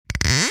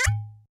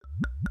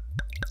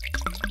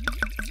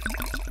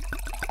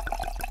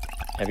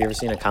Have you ever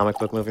seen a comic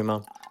book movie,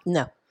 Mom?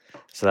 No.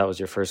 So that was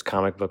your first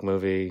comic book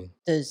movie.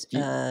 Does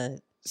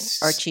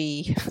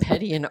Archie,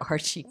 Betty and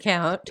Archie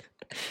count?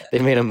 They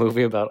made a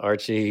movie about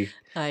Archie.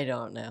 I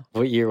don't know.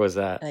 What year was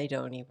that? I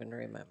don't even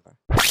remember.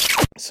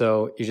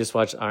 So you just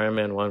watched Iron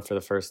Man 1 for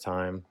the first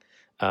time.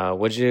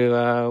 What'd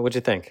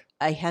you think?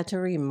 I had to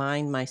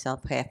remind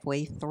myself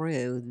halfway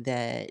through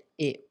that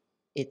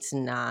it's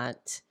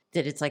not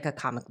that it's like a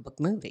comic book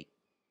movie.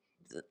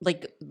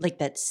 Like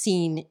that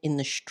scene in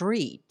the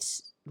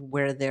street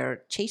where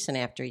they're chasing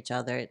after each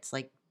other. It's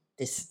like,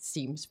 this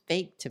seems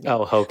fake to me.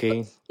 Oh,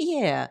 hokey.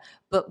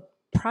 But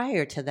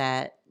prior to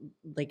that,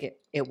 like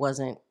it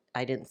wasn't.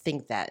 I didn't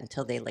think that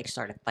until they like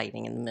started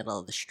fighting in the middle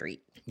of the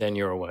street. Then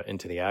you were what,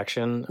 into the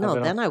action?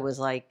 No, then I was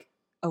like,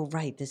 oh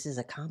right, this is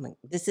a comic.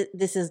 This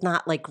is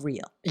not like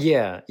real.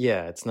 Yeah,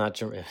 it's not.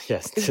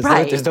 Yes,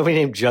 Right. There's nobody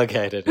named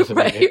Jughead in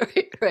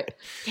it. Right.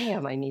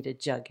 Damn, I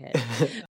needed Jughead.